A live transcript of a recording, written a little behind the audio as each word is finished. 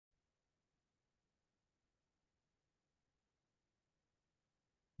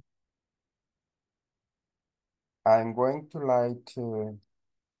I'm going to write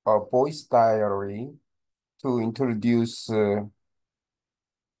a voice diary to introduce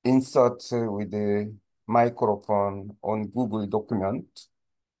insert with the microphone on Google document.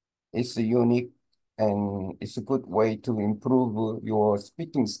 It's unique and it's a good way to improve your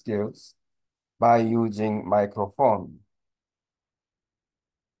speaking skills by using microphone.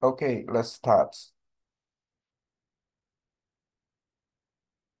 Okay, let's start.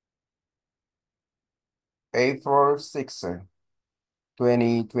 April 6,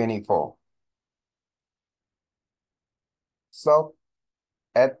 2024. So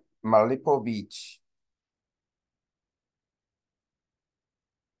at Malipo Beach,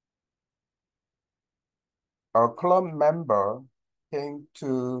 a club member came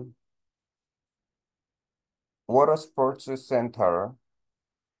to Water Sports Center.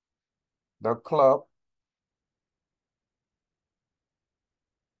 The club,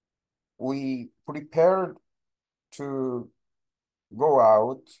 we prepared to go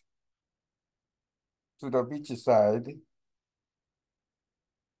out to the beach side.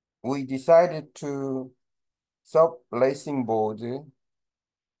 We decided to stop racing board,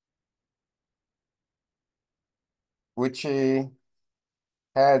 which had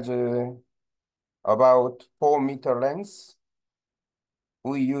about 4 meter length.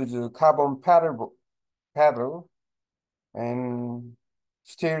 We use a carbon paddle and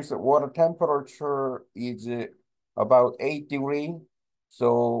still the water temperature is about 8 degrees.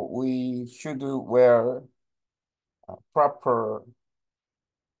 So we should wear proper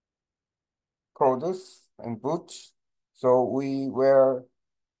clothes and boots. So we wear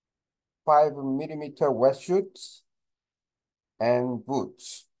 5 millimeter wetsuits and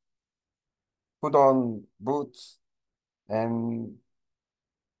boots. Put on boots, and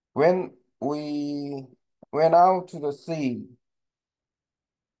when we went out to the sea,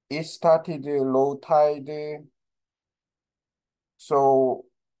 it started low tide. So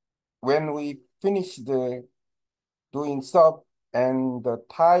when we finished doing stuff and the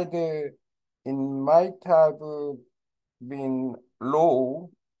tide it might have been low,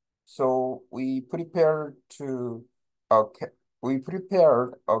 so uh, we prepared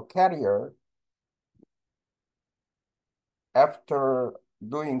a carrier after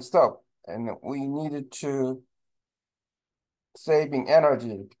doing stuff, and we needed to saving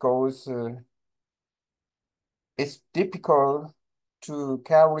energy because it's difficult to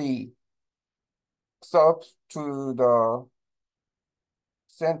carry stuff to the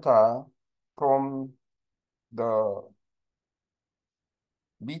center from the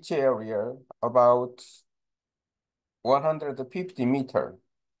beach area about 150 meters.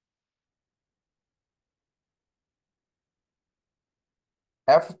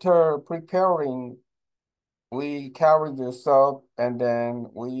 After preparing, we carried the sub and then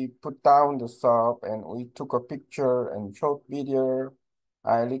we put down the sub and we took a picture and short video.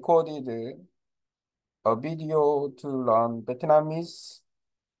 I recorded a video to learn Vietnamese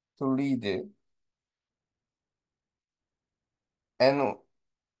to read it. And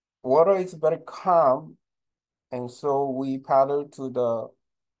water is very calm, and so we paddled to the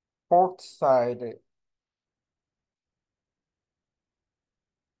port side.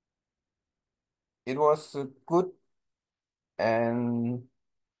 It was good and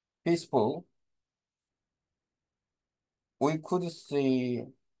peaceful. We could see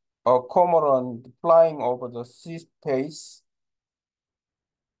a cormorant flying over the sea space,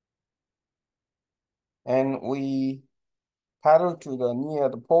 and we paddled to the near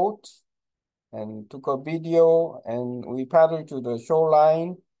the port and took a video, and we paddled to the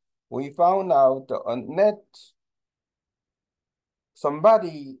shoreline. We found out a net.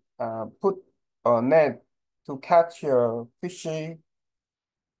 Somebody put a net to catch a fishy,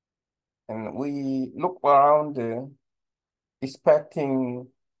 and we looked around expecting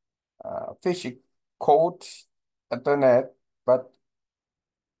fishy caught at the net, but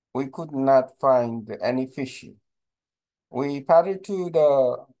we could not find any fishy. We paddled to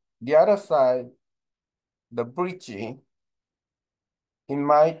the other side, the bridge. It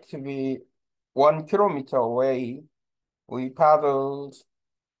might be 1 kilometer away. We paddled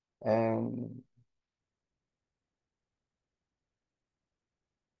and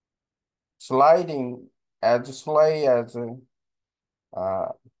sliding as sleigh as uh,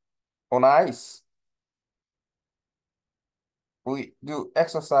 on ice. We do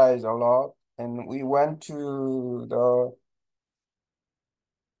exercise a lot, and we went to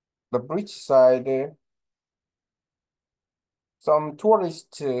the beach side. Some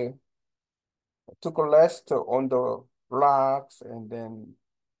tourists took a rest on the rocks and then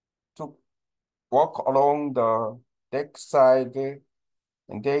took walk along the deck side,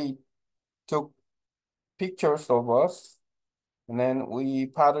 and they took pictures of us, and then we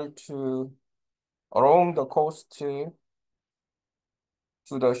paddled to along the coast to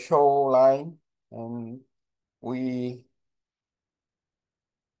the shoreline, and we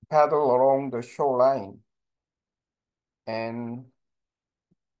paddle along the shoreline. And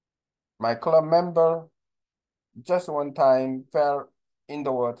my club member just one time fell in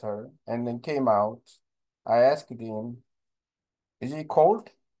the water and then came out. I asked him, "Is he cold?"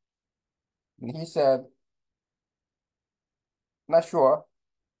 And he said, "Not sure."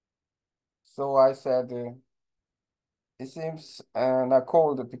 So I said, "It seems not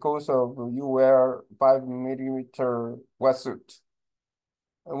cold because of you wear 5 mm wetsuit."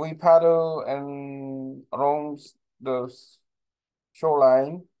 We paddle and along the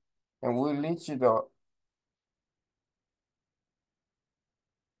shoreline, and we reach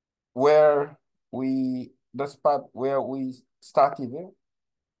where the spot where we started.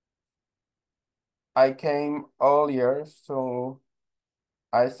 I came earlier, so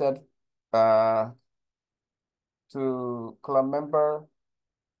I said uh, to club member,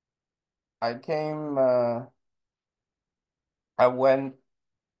 I came, I went,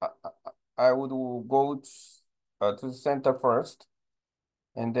 I, I would go to the center first,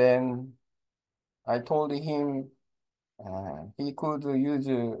 and then I told him he could use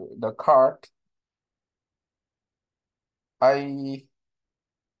the cart. I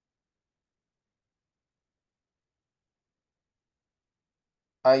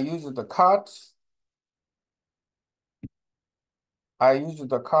I used the cart. I used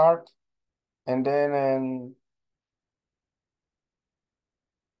the cart, and then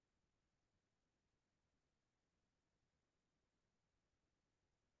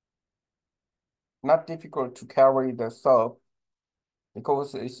not difficult to carry the sub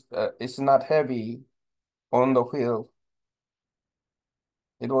because it's not heavy on the wheel.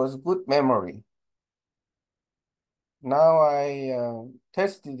 It was good memory. Now I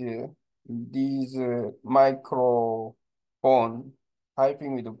tested these microphone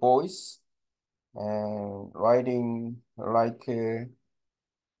typing with voice and writing like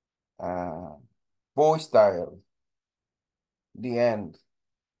uh, voice dial, the end.